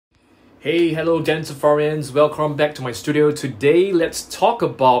Hey, hello Dentafarians, welcome back to my studio. Today, let's talk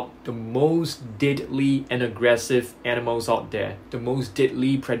about the most deadly and aggressive animals out there, the most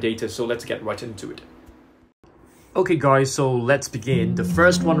deadly predators. So let's get right into it. Okay guys, so let's begin. The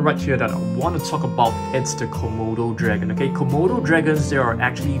first one right here that I want to talk about is the Komodo dragon. Okay, Komodo dragons, they are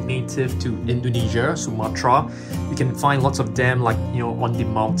actually native to Indonesia, Sumatra. You can find lots of them on the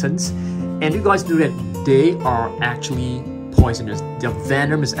mountains. And you guys know that they are actually poisonous. Their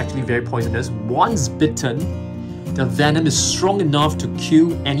venom is actually very poisonous. Once bitten, the venom is strong enough to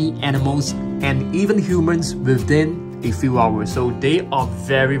kill any animals and even humans within a few hours. So they are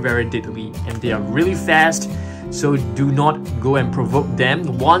very deadly and they are really fast. So do not go and provoke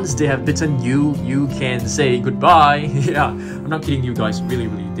them. Once they have bitten you, you can say goodbye. Yeah, I'm not kidding you guys. Really,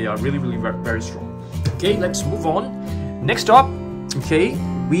 they are really very strong. Okay, let's move on. Next up, okay,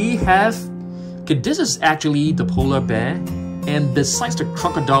 we have, this is actually the polar bear. And besides the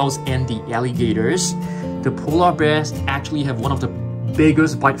crocodiles and the alligators, the polar bears actually have one of the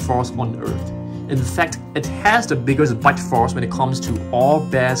biggest bite force on earth. In fact, it has the biggest bite force when it comes to all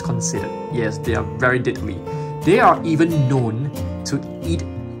bears considered. Yes, they are very deadly. They are even known to eat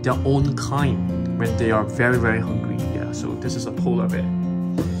their own kind when they are very hungry. Yeah, so this is a polar bear.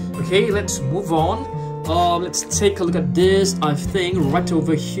 Okay, let's move on. Let's take a look at this. I think right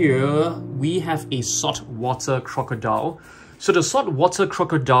over here, we have a saltwater crocodile. So the saltwater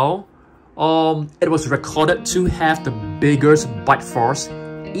crocodile, it was recorded to have the biggest bite force,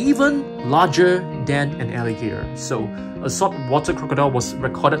 even larger than an alligator. So a saltwater crocodile was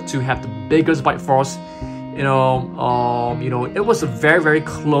recorded to have the biggest bite force. It was a very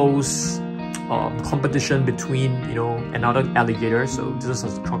close competition between another alligator. So this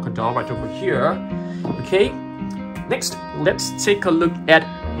is a crocodile right over here. Okay, next let's take a look at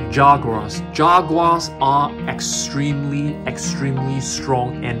jaguars. Jaguars are extremely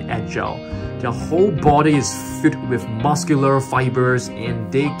strong and agile. Their whole body is filled with muscular fibers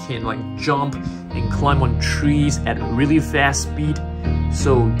and they can jump and climb on trees at really fast speed.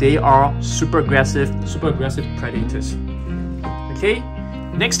 So they are super aggressive predators. Okay,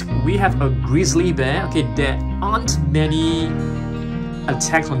 next we have a grizzly bear. Okay, there aren't many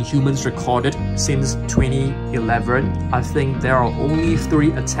attacks on humans recorded since 2011. I think there are only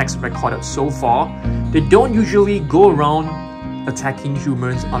 3 attacks recorded so far. They don't usually go around attacking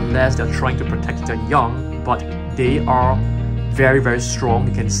humans unless they're trying to protect their young, but they are very strong.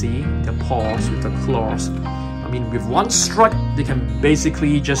 You can see the paws with the claws. I mean, with one strike, they can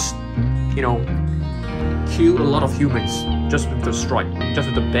basically just, kill a lot of humans just with the strike, just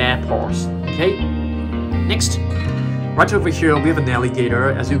with the bare paws. Okay, next. Right over here, we have an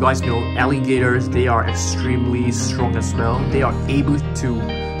alligator. As you guys know, alligators, they are extremely strong as well. They are able to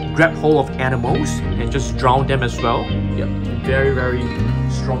grab hold of animals and just drown them as well. Yep, very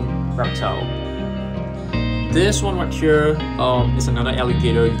strong reptile. This one right here is another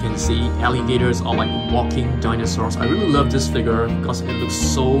alligator. You can see alligators are like walking dinosaurs. I really love this figure because it looks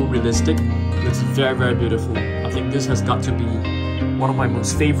so realistic. It looks very beautiful. I think this has got to be one of my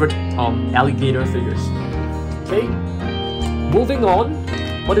most favorite alligator figures. Okay, moving on,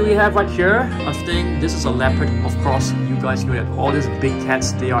 what do we have right here? I think this is a leopard. Of course, you guys know that all these big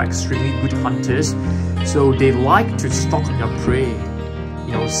cats, they are extremely good hunters. So they like to stalk on their prey,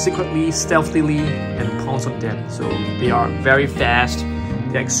 secretly, stealthily, and pounce on them. So they are very fast,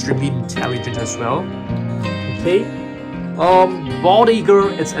 they're extremely intelligent as well. Okay, bald eagle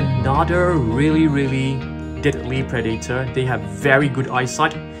is another really deadly predator. They have very good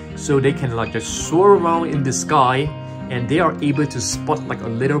eyesight. So they can just soar around in the sky and they are able to spot a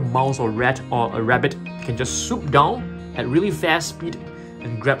little mouse or rat or a rabbit. They can just swoop down at really fast speed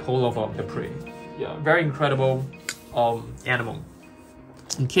and grab hold of the prey. Yeah, very incredible animal.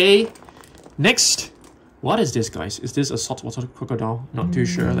 Okay, next, what is this guys? Is this a saltwater crocodile? Not too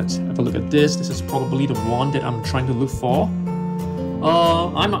sure. Let's have a look at this. This is probably the one that I'm trying to look for.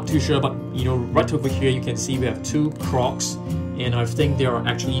 I'm not too sure, but right over here you can see we have 2 crocs. And I think they are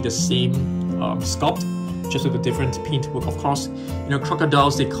actually the same sculpt, just with a different paintwork. Of course,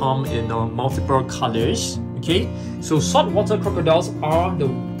 crocodiles, they come in multiple colors. Okay, so saltwater crocodiles are the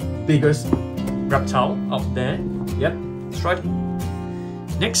biggest reptile out there. Yep, that's right.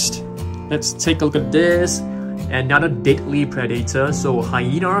 Next, let's take a look at this. Another deadly predator. So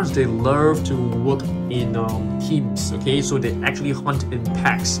hyenas, they love to work in teams. Okay, so they actually hunt in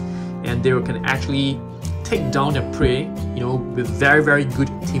packs, and they can actually take down their prey, with very good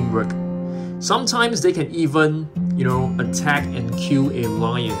teamwork. Sometimes they can even, attack and kill a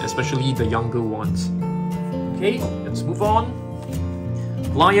lion, especially the younger ones. Okay, let's move on.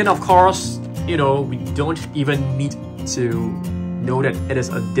 Lion, of course, we don't even need to know that it is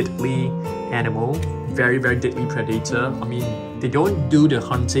a deadly animal, very deadly predator. I mean, they don't do the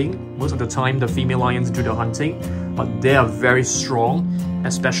hunting. Most of the time, the female lions do the hunting, but they are very strong,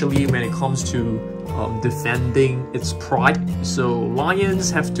 especially when it comes to defending its pride. So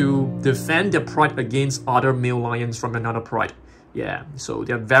lions have to defend their pride against other male lions from another pride. Yeah, so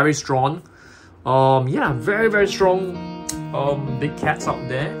they're very strong. Yeah, very strong big cats out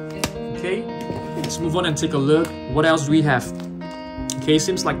there. Okay, let's move on and take a look. What else do we have? Okay,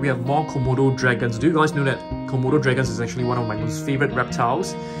 seems like we have more Komodo dragons. Do you guys know that Komodo dragons is actually one of my most favorite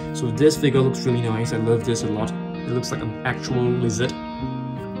reptiles? So this figure looks really nice. I love this a lot. It looks like an actual lizard.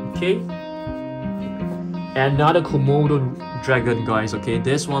 Okay, another Komodo dragon, guys. Okay,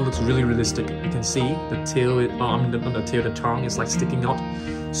 this one looks really realistic. You can see the tail, not the tail, the tongue is like sticking out.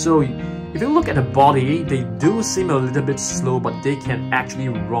 So if you look at the body, they do seem a little bit slow, but they can actually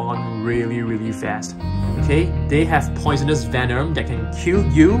run really fast. Okay, they have poisonous venom that can kill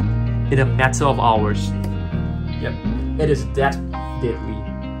you in a matter of hours. Yep, it is that deadly.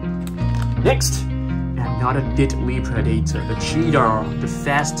 Next, another deadly predator, the cheetah, the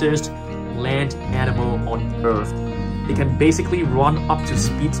fastest land animal on earth. It can basically run up to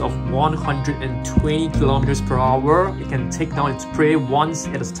speeds of 120 kilometers per hour. It can take down its prey once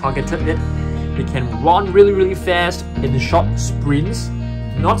it has targeted it. It can run really fast in short sprints.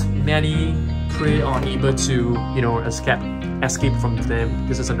 Not many prey are able to, you know, escape from them.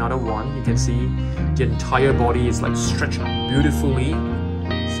 This is another one. You can see the entire body is like stretched beautifully.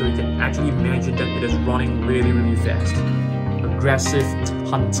 So you can actually imagine that it is running really fast. Aggressive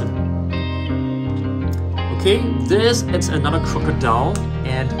hunter. Okay, this is another crocodile,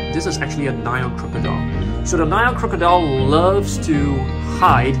 and this is actually a Nile crocodile. So the Nile crocodile loves to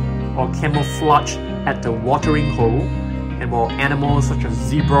hide or camouflage at the watering hole, and while animals such as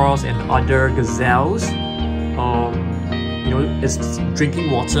zebras and other gazelles, you know, it's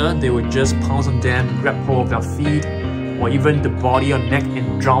drinking water, they would just pounce on them, grab hold of their feet, or even the body or neck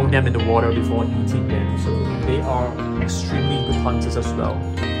and drown them in the water before eating them. So they are extremely good hunters as well.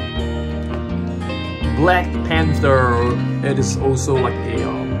 Black panther, it is also like a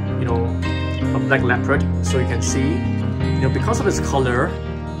you know, a black leopard. So you can see, you know, because of its color,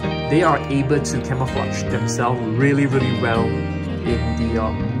 they are able to camouflage themselves really well in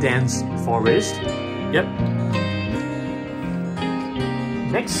the dense forest. Yep.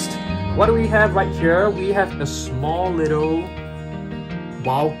 Next, what do we have right here? We have a small little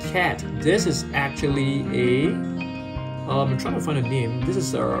wild cat. This is actually a I'm trying to find a name. This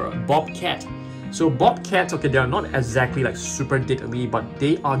is a bobcat. So bobcats, okay, they are not exactly like super deadly, but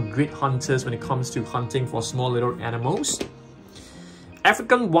they are great hunters when it comes to hunting for small little animals.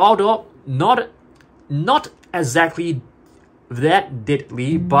 African wild dog, not exactly that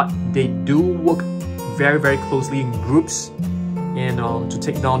deadly, but they do work very closely in groups and to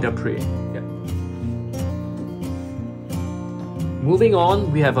take down their prey. Yeah. Moving on,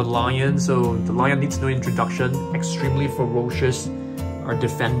 we have a lion. So the lion needs no introduction, extremely ferocious, a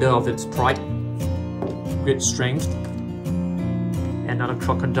defender of its pride. Great strength. Another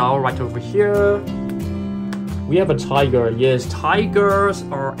crocodile right over here. We have a tiger. Yes, tigers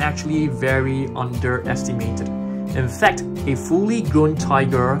are actually very underestimated. In fact, a fully grown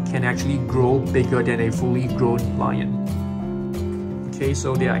tiger can actually grow bigger than a fully grown lion. Okay,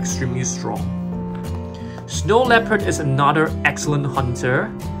 so they are extremely strong. Snow leopard is another excellent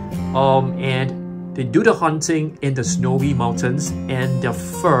hunter, and they do the hunting in the snowy mountains, and their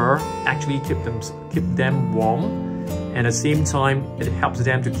fur actually keep them warm, and at the same time it helps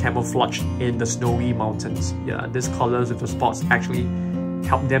them to camouflage in the snowy mountains. Yeah, these colors with the spots actually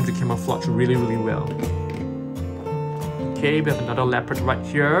help them to camouflage really well. Okay, we have another leopard right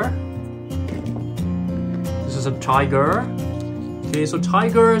here. This is a tiger. Okay, so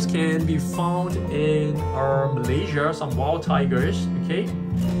tigers can be found in Malaysia, some wild tigers. Okay,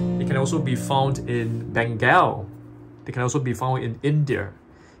 they can also be found in Bengal. They can also be found in India.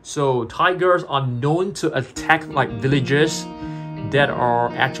 So tigers are known to attack like villages that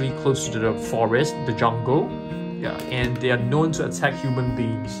are actually close to the forest, the jungle. Yeah, and they are known to attack human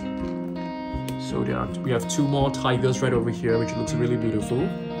beings. So we have two more tigers right over here, which looks really beautiful.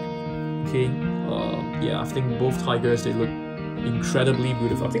 Okay, yeah, I think both tigers, they look incredibly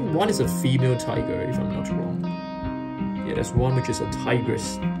beautiful. I think one is a female tiger, if I'm not wrong. Yeah, there's one which is a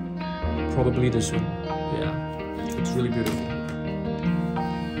tigress. Probably this one. Yeah, it's really beautiful.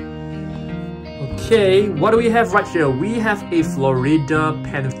 Okay, what do we have right here? We have a Florida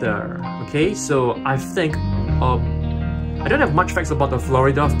panther. Okay, so I think I don't have much facts about the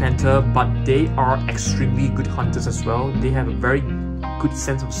Florida panther, but they are extremely good hunters as well. They have a very good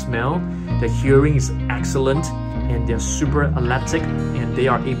sense of smell. Their hearing is excellent, and they're super athletic, and they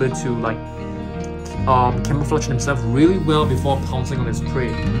are able to like camouflage themselves really well before pouncing on its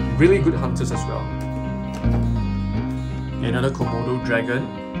prey. Really good hunters as well. Another Komodo dragon.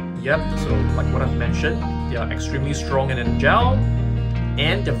 Yep, so like what I've mentioned, they are extremely strong and agile,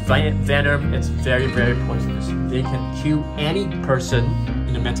 and the venom is very poisonous. They can kill any person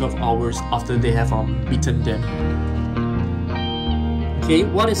in a matter of hours after they have beaten them. Okay,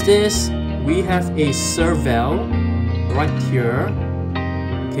 what is this? We have a serval right here.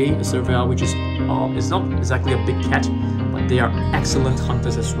 Okay, a serval, which is it's not exactly a big cat, but they are excellent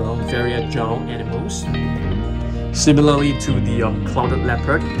hunters as well. Very agile animals. Similarly to the clouded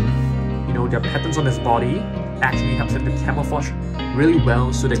leopard, you know, their patterns on its body actually helps them to camouflage really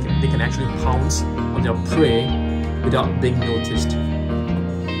well, so they can actually pounce on their prey without being noticed.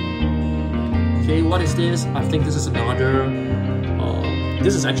 Okay, what is this? I think this is another.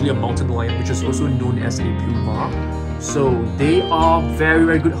 This is actually a mountain lion, which is also known as a puma. So they are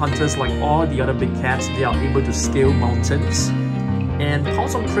very good hunters like all the other big cats. They are able to scale mountains and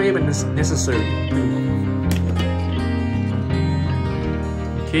pounce on prey when necessary.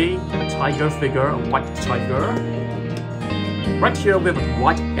 Okay, a tiger figure, a white tiger. Right here we have a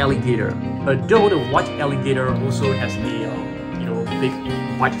white alligator. Although the white alligator also has a you know, big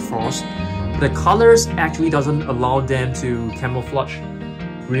white frost, the colors actually doesn't allow them to camouflage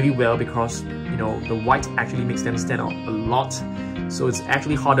really well, because you know the white actually makes them stand out a lot. So it's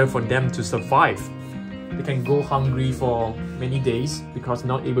actually harder for them to survive. They can go hungry for many days because they're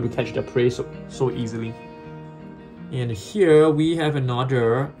not able to catch their prey so easily. And here we have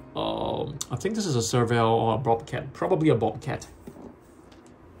another, I think this is a serval or a bobcat, probably a bobcat.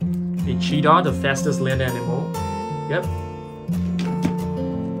 A cheetah, the fastest land animal. Yep.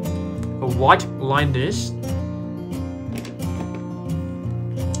 A white lioness.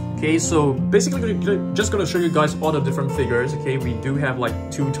 Okay, so basically just gonna show you guys all the different figures. Okay, we do have like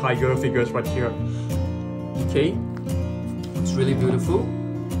 2 tiger figures right here. Okay, it's really beautiful.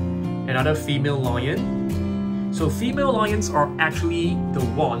 Another female lion. So female lions are actually the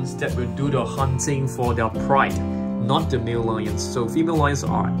ones that will do the hunting for their pride, not the male lions. So female lions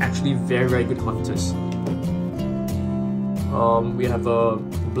are actually very good hunters. We have a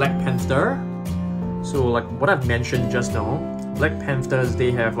black panther. So like what I've mentioned just now, black panthers,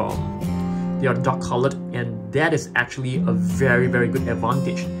 they have they are dark colored, and that is actually a very good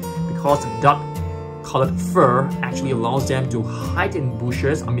advantage, because the dark colored fur actually allows them to hide in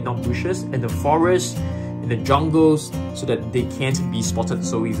bushes, not bushes, in the forest, in the jungles, so that they can't be spotted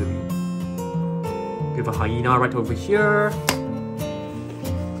so easily. We have a hyena right over here.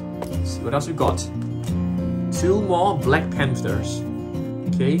 Let's see what else we got. 2 more black panthers.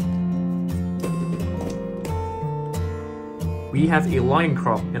 Okay. We have a lion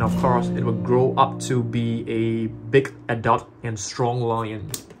cub, and of course it will grow up to be a big adult and strong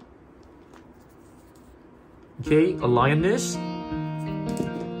lion. Okay, a lioness.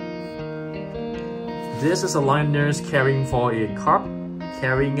 This is a lioness caring for a cub,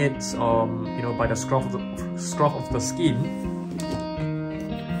 carrying it, you know, by the scruff of the skin.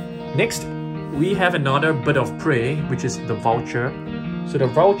 Next, we have another bird of prey, which is the vulture. So the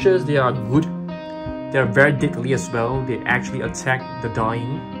vultures, they are good. They are very deadly as well. They actually attack the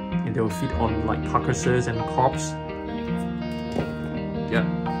dying, and they will feed on like carcasses and corpses. Yeah.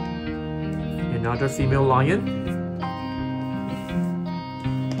 Another female lion.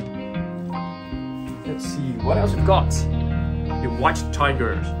 Let's see, what else we've got? The white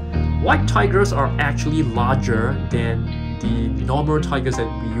tigers. White tigers are actually larger than the normal tigers that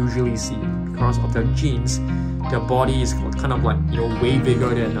we usually see because of their genes. Their body is kind of like, you know, way bigger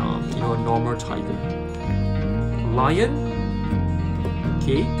than you know, a normal tiger. Lion.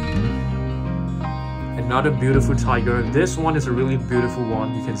 Okay. Another beautiful tiger. This one is a really beautiful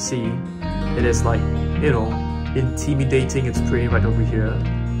one. You can see it is like, you know, intimidating its prey right over here.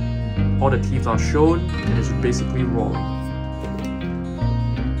 All the teeth are shown, and it's basically roaring.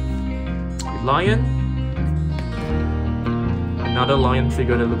 Lion. Another lion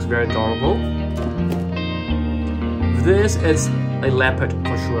figure that looks very adorable. This is a leopard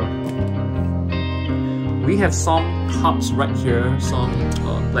for sure. We have some cubs right here, some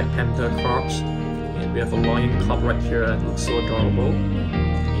black panther cubs, and we have a lion cub right here that looks so adorable.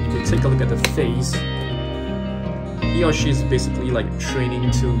 And if you take a look at the face, he or she is basically like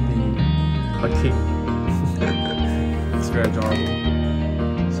training to be a king. It's very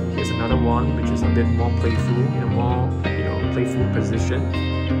adorable. So here's another one, which is a bit more playful, in a more, you know, playful position.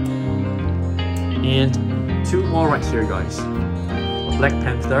 And 2 more right here, guys. A black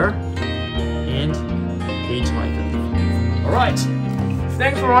panther and a tiger. Alright,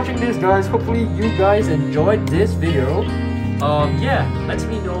 thanks for watching this, guys. Hopefully you guys enjoyed this video. Yeah, let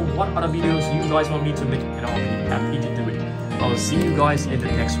me know what other videos you guys want me to make and I'll be happy to do it. I'll see you guys in the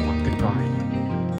next one. Goodbye.